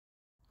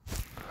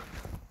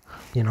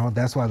You know,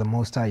 that's why the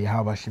Most High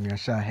Yahweh Shem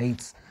Yahshua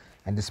hates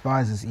and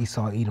despises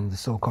Esau, Edom, the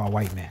so-called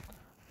white man.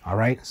 All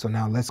right, so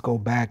now let's go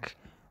back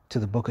to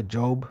the book of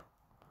Job,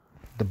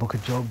 the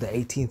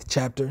 18th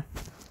chapter.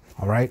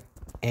 All right,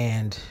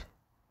 and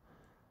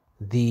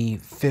the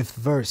 5th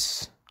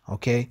verse.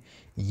 Okay,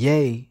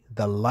 yea,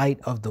 the light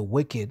of the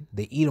wicked,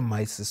 the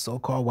Edomites, the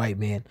so-called white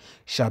man,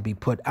 shall be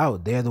put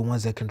out. They're the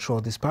ones that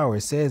control this power.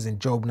 It says in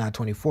Job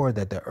 9:24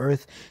 that the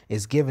earth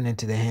is given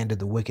into the hand of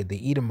the wicked,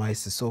 the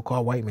Edomites, the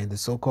so-called white men, the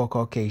so-called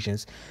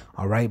Caucasians,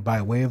 all right,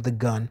 by way of the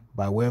gun,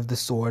 by way of the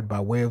sword,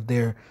 by way of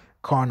their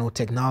carnal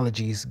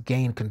technologies,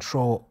 gain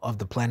control of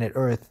the planet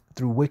earth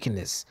through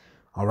wickedness.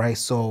 All right,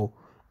 so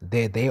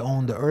they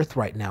own the earth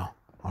right now.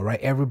 All right,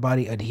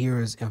 everybody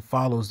adheres and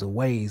follows the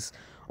ways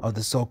of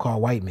the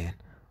so-called white man.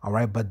 All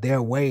right, but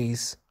their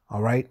ways,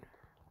 all right,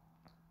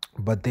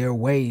 but their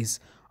ways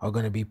are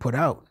going to be put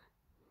out.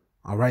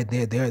 All right,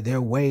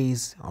 their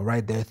ways, all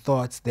right, their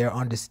thoughts, their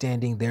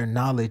understanding, their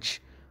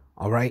knowledge,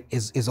 all right,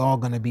 is all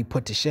going to be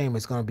put to shame.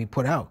 It's going to be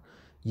put out.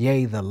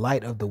 Yea, the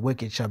light of the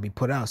wicked shall be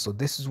put out. So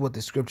this is what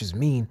the scriptures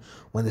mean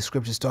when the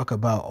scriptures talk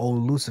about, O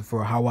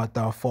Lucifer, how art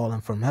thou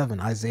fallen from heaven?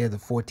 Isaiah the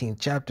 14th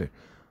chapter.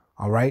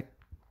 All right,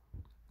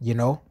 you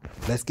know,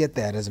 let's get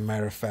that as a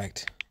matter of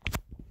fact.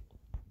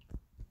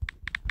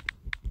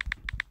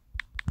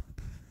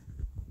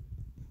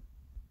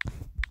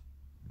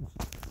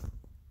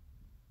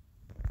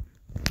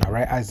 All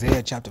right,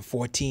 Isaiah chapter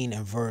 14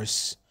 and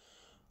verse,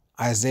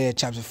 Isaiah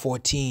chapter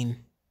 14,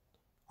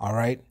 all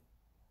right,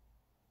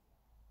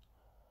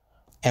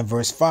 and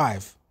verse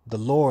 5. The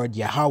Lord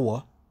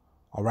Yahweh,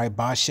 all right,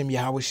 Ba'ashem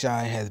Yahweh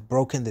Shai, has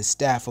broken the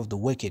staff of the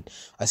wicked.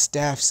 A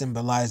staff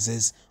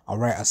symbolizes, all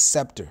right, a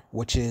scepter,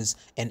 which is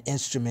an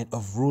instrument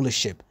of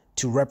rulership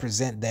to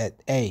represent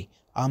that, hey,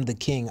 I'm the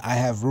king, I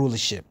have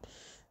rulership.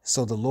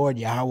 So the Lord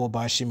Yahweh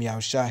Ba'ashem Yahweh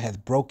Shai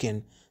hath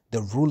broken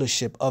the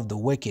rulership of the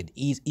wicked,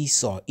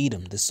 Esau,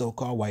 Edom, the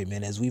so-called white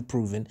man, as we've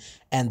proven,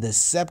 and the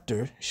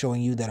scepter,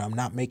 showing you that I'm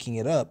not making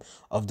it up,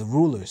 of the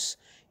rulers.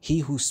 He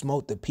who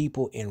smote the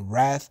people in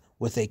wrath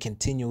with a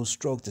continual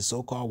stroke, the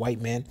so-called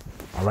white man.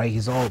 All right,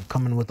 he's all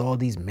coming with all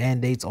these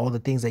mandates, all the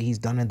things that he's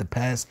done in the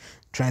past,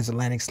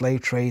 transatlantic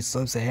slave trade,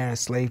 sub-Saharan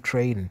slave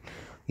trade, and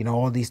you know,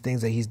 all these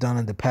things that he's done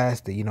in the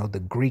past, that, you know,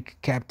 the Greek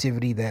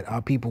captivity that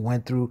our people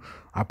went through.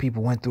 Our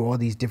people went through all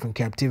these different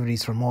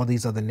captivities from all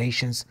these other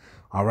nations.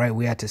 All right,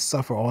 we had to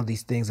suffer all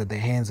these things at the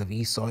hands of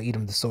Esau,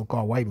 Edom, the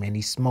so-called white man.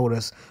 He smote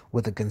us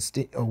with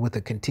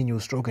a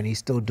continual stroke, and he's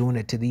still doing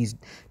it to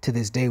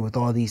this day with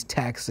all these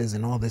taxes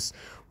and all this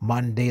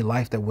modern day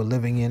life that we're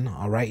living in.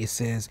 All right, it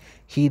says,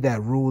 he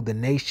that ruled the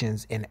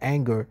nations in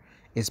anger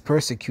is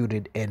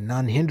persecuted, and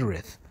none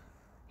hindereth.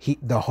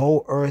 The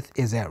whole earth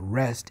is at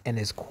rest and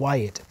is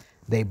quiet.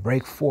 They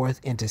break forth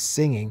into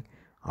singing.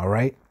 All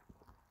right.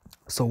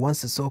 So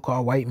once the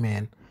so-called white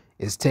man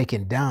is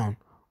taken down,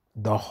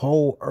 the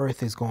whole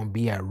earth is going to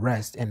be at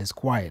rest and is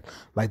quiet.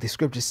 Like the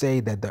scriptures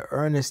say that the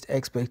earnest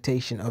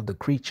expectation of the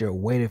creature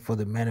waited for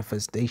the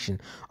manifestation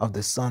of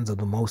the sons of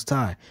the Most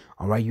High.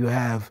 All right. You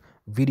have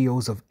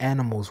videos of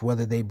animals,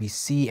 whether they be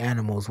sea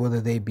animals, whether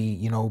they be,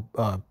 you know,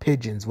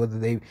 pigeons, whether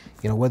they,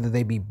 you know, whether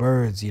they be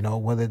birds, you know,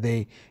 whether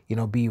they, you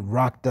know, be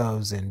rock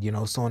doves, and, you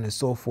know, so on and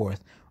so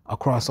forth,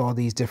 across all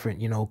these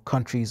different, you know,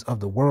 countries of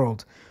the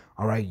world.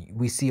 All right,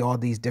 we see all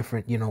these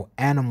different, you know,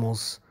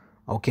 animals.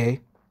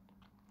 Okay,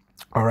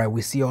 all right,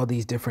 we see all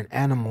these different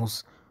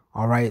animals.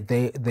 All right,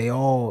 they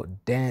all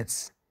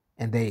dance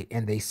and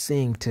they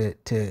sing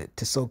to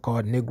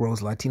so-called Negroes,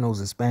 Latinos,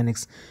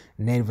 Hispanics,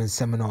 Native and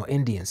Seminole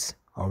Indians.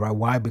 All right,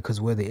 why? Because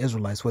we're the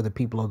Israelites, we're the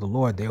people of the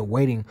Lord. They're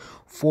waiting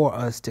for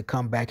us to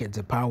come back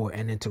into power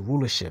and into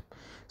rulership.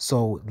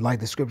 So like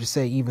the scriptures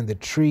say, even the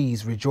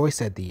trees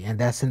rejoice at thee, and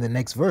that's in the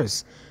next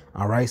verse.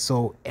 All right,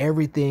 so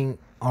everything,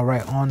 all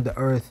right, on the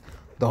earth,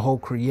 the whole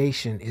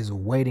creation is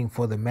waiting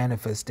for the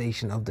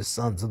manifestation of the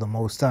sons of the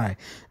Most High.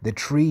 The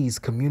trees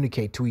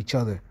communicate to each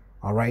other,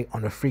 all right,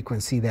 on a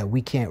frequency that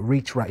we can't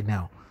reach right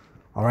now.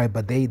 All right,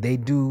 but they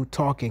do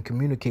talk and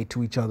communicate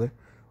to each other.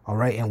 All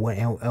right, and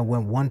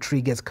when one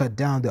tree gets cut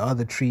down, the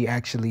other tree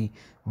actually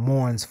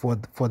mourns for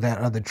that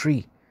other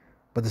tree.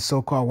 But the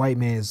so-called white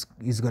man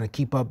is going to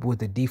keep up with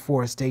the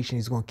deforestation.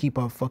 He's going to keep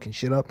up fucking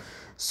shit up.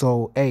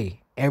 So, hey,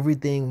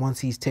 everything once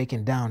he's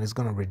taken down is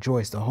going to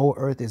rejoice. The whole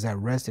earth is at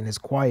rest and is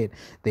quiet.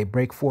 They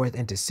break forth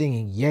into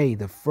singing. Yea,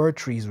 the fir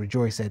trees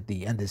rejoice at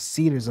thee, and the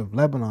cedars of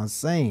Lebanon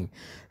saying,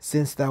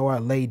 since thou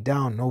art laid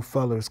down, no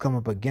fellow has come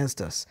up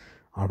against us.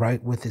 All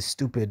right, with his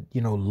stupid,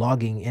 you know,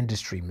 logging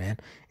industry, man.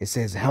 It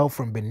says hell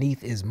from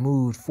beneath is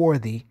moved for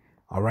thee.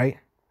 All right.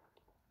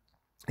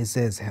 It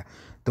says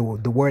the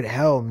word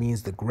hell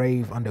means the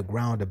grave,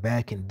 underground, a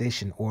bad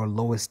condition, or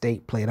low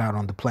estate played out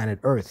on the planet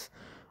Earth.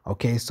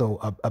 Okay, so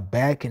a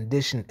bad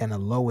condition and a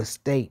low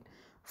estate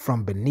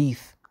from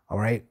beneath. All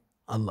right,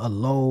 a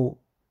low,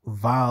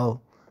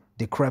 vile,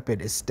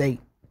 decrepit estate.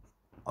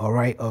 All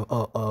right,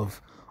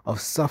 of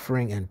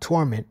suffering and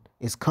torment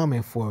is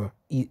coming for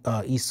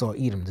Esau,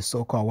 Edom, the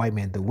so-called white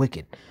man, the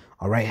wicked.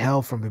 All right,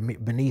 hell from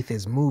beneath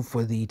is moved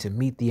for thee to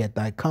meet thee at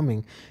thy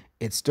coming,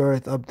 It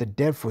stirreth up the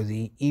dead for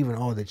thee, even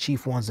all the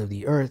chief ones of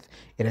the earth.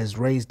 It has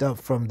raised up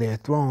from their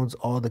thrones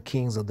all the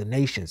kings of the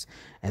nations,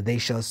 and they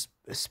shall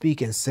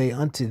speak and say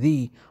unto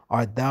thee,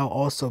 art thou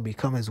also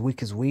become as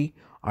weak as we?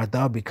 Art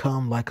thou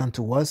become like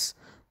unto us?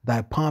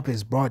 Thy pomp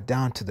is brought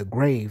down to the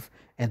grave,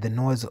 and the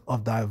noise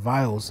of thy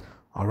vials.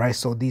 All right,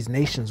 so these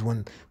nations,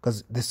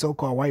 because the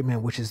so-called white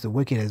man, which is the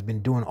wicked, has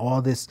been doing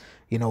all this,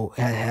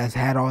 has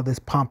had all this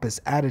pompous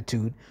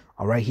attitude.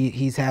 All right,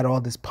 he's had all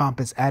this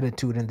pompous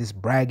attitude and this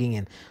bragging,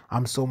 and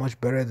I'm so much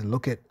better.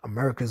 Look at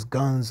America's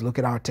guns, look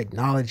at our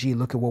technology,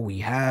 look at what we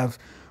have.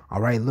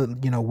 All right, look,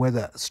 we're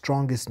the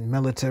strongest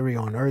military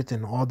on earth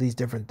and all these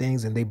different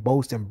things, and they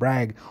boast and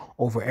brag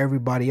over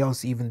everybody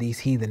else, even these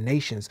heathen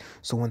nations.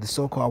 So when the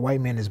so-called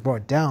white man is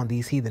brought down,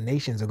 these heathen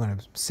nations are going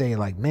to say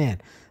like,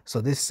 man, so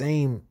this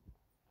same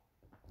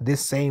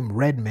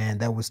red man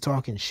that was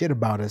talking shit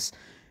about us,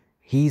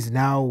 he's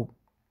now,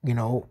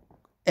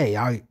 hey,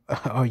 are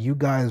you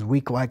guys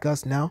weak like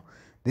us now?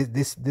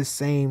 These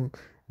same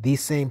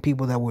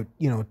people that were,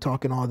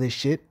 talking all this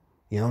shit,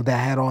 that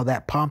had all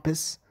that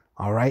pompous.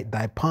 All right,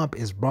 thy pomp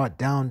is brought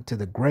down to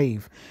the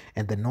grave,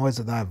 and the noise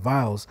of thy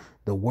vials,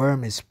 the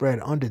worm is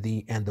spread under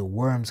thee, and the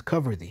worms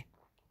cover thee.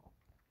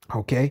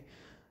 Okay.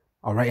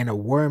 All right. And a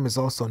worm is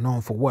also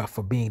known for what?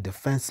 For being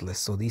defenseless.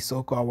 So these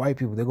so-called white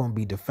people, they're going to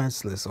be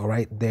defenseless. All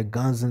right. Their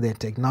guns and their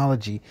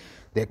technology,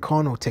 their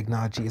carnal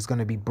technology is going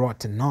to be brought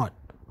to naught.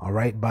 All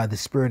right. By the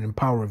spirit and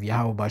power of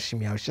Yahweh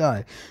Bashim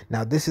Yahushai.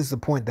 Now, this is the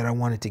point that I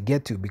wanted to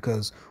get to,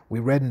 because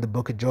we read in the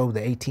book of Job, the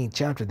 18th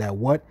chapter, that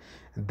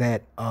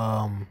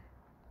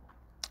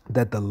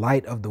the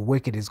light of the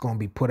wicked is going to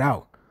be put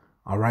out.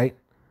 All right.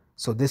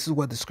 So this is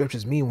what the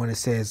scriptures mean when it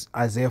says,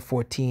 Isaiah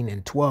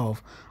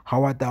 14:12,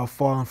 how art thou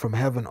fallen from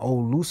heaven, O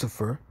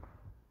Lucifer,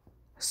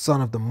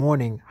 son of the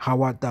morning?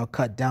 How art thou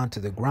cut down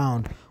to the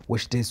ground,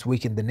 which didst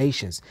weaken the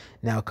nations?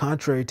 Now,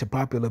 contrary to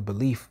popular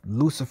belief,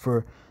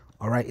 Lucifer,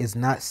 all right, is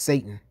not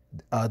Satan,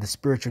 the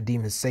spiritual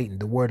demon Satan.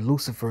 The word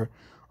Lucifer,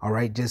 all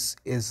right, just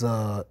is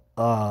I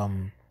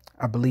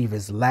believe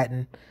is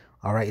Latin.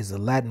 All right, is a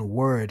Latin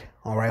word,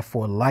 all right,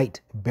 for light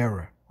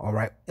bearer. All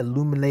right,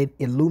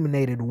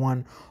 illuminated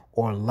one,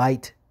 or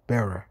light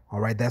bearer. All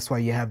right, that's why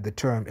you have the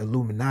term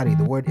Illuminati.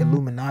 The word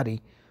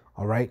Illuminati,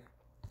 all right,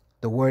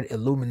 the word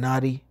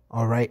Illuminati,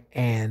 all right,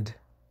 and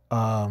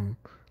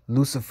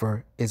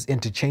Lucifer is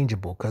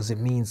interchangeable, because it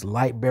means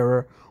light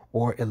bearer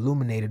or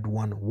illuminated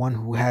one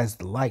who has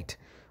the light.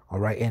 All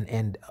right,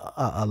 and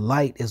a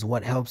light is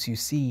what helps you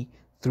see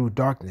through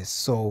darkness.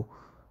 So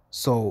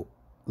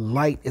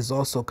light is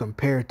also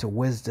compared to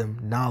wisdom,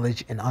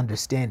 knowledge, and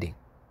understanding.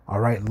 All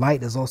right,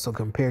 light is also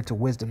compared to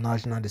wisdom,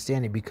 knowledge, and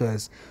understanding,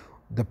 because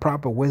the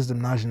proper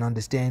wisdom, knowledge, and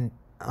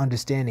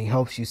understanding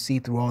helps you see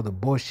through all the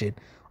bullshit.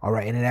 All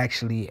right, and it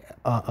actually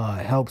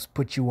helps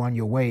put you on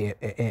your way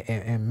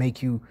and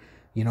make you,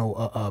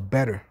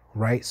 better.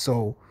 Right.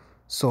 So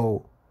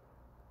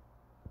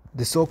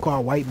the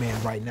so-called white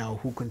man right now,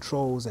 who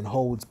controls and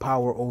holds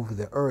power over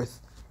the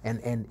earth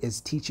and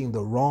is teaching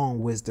the wrong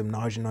wisdom,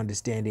 knowledge, and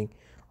understanding.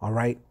 All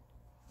right,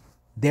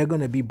 they're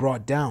going to be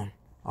brought down.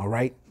 All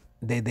right.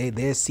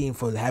 They're seen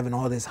for having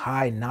all this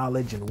high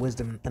knowledge and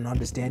wisdom and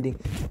understanding.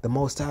 The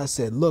Most High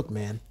said, look,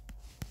 man,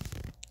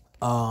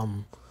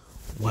 well,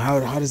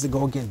 how does it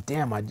go again?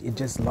 Damn, it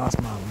just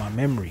lost my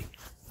memory.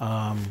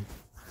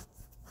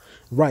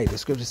 Right, the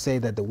scriptures say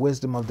that the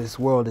wisdom of this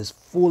world is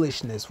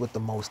foolishness with the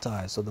Most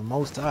High. So the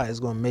Most High is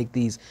going to make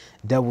these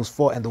devils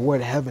fall. And the word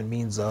heaven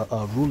means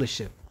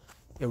rulership.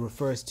 It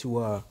refers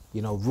to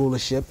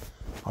rulership,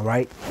 all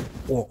right,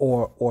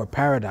 or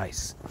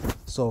paradise.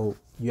 So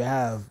you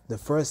have the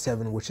first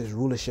heaven, which is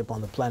rulership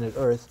on the planet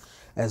Earth,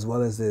 as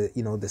well as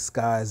the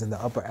skies and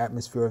the upper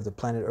atmosphere of the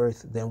planet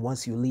Earth. Then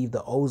once you leave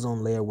the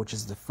ozone layer, which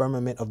is the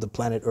firmament of the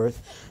planet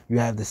Earth, you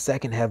have the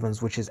second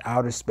heavens, which is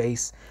outer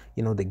space,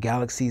 the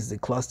galaxies, the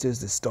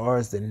clusters, the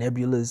stars, the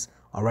nebulas,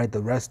 all right,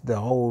 the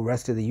whole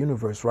rest of the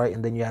universe, right?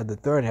 And then you have the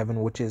third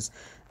heaven, which is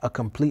a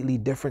completely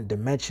different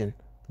dimension,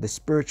 the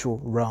spiritual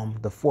realm,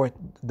 the fourth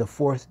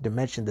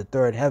dimension, the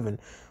third heaven.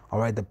 All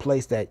right, the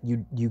place that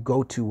you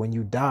go to when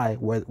you die,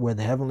 where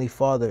the Heavenly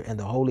Father and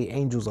the holy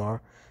angels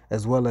are,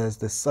 as well as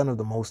the Son of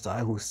the Most High,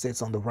 who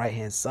sits on the right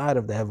hand side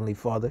of the Heavenly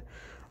Father.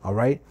 All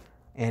right,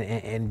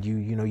 and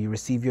you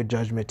receive your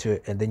judgment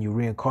and then you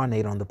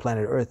reincarnate on the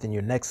planet Earth in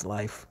your next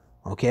life.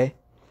 Okay,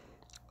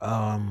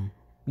 so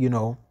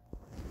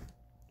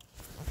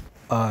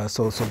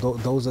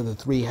those are the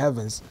three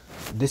heavens.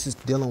 This is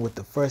dealing with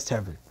the first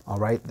heaven. All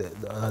right,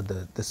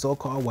 the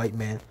so-called white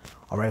man,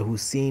 all right,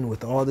 who's seen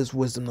with all this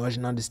wisdom, knowledge,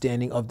 and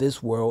understanding of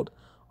this world,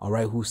 all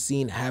right, who's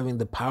seen having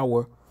the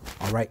power,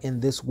 all right,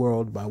 in this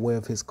world by way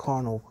of his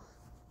carnal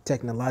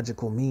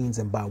technological means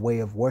and by way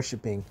of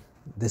worshiping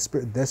the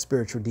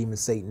spiritual demon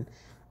Satan.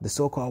 The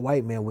so-called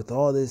white man with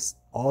all these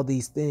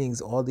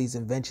things, all these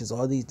inventions,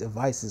 all these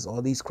devices,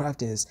 all these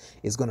craftiness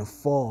is going to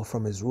fall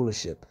from his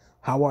rulership.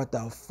 How art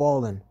thou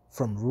fallen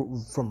from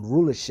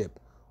rulership,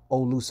 O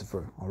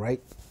Lucifer, all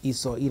right?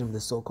 Esau, Edom, the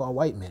so-called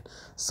white man,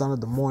 son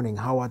of the morning,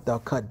 how art thou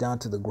cut down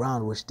to the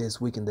ground, which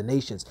didst weaken the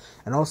nations?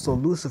 And also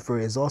Lucifer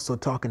is also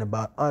talking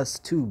about us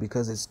too,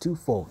 because it's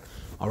twofold.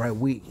 All right,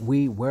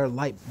 we're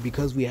light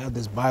because we have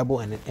this Bible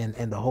and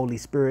the Holy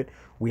Spirit.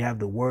 We have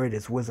the word,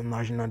 it's wisdom,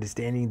 knowledge, and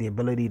understanding, the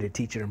ability to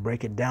teach it and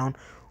break it down.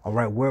 All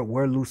right,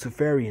 we're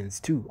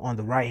Luciferians too on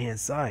the right hand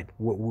side.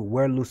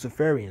 We're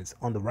Luciferians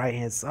on the right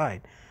hand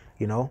side,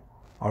 you know.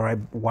 All right,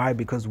 why?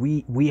 Because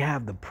we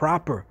have the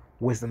proper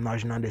wisdom,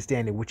 knowledge, and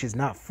understanding, which is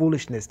not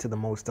foolishness to the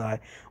Most High,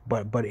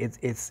 but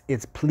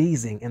it's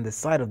pleasing in the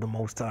sight of the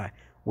Most High,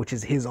 which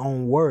is His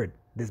own word,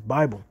 this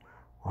Bible.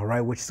 All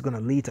right, which is going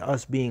to lead to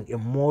us being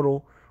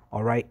immortal,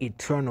 all right,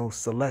 eternal,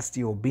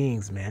 celestial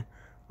beings, man.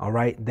 All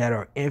right, that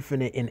are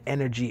infinite in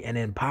energy and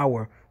in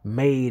power,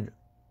 made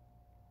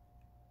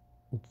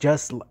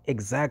just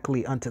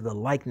exactly unto the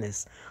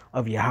likeness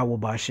of Yahweh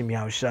Ba'ashem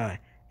Yahushai,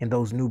 in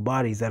those new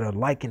bodies that are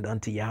likened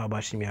unto Yahweh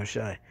Ba'ashem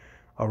Yahushai.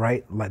 All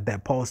right, like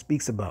that Paul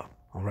speaks about.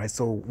 All right,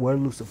 so we're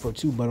Lucifer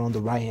too, but on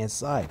the right hand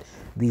side.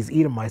 These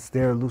Edomites,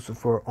 they're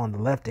Lucifer on the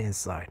left hand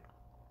side.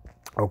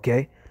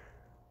 Okay,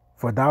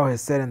 for thou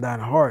hast said in thine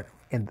heart,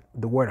 and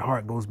the word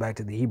heart goes back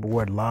to the Hebrew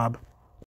word lab,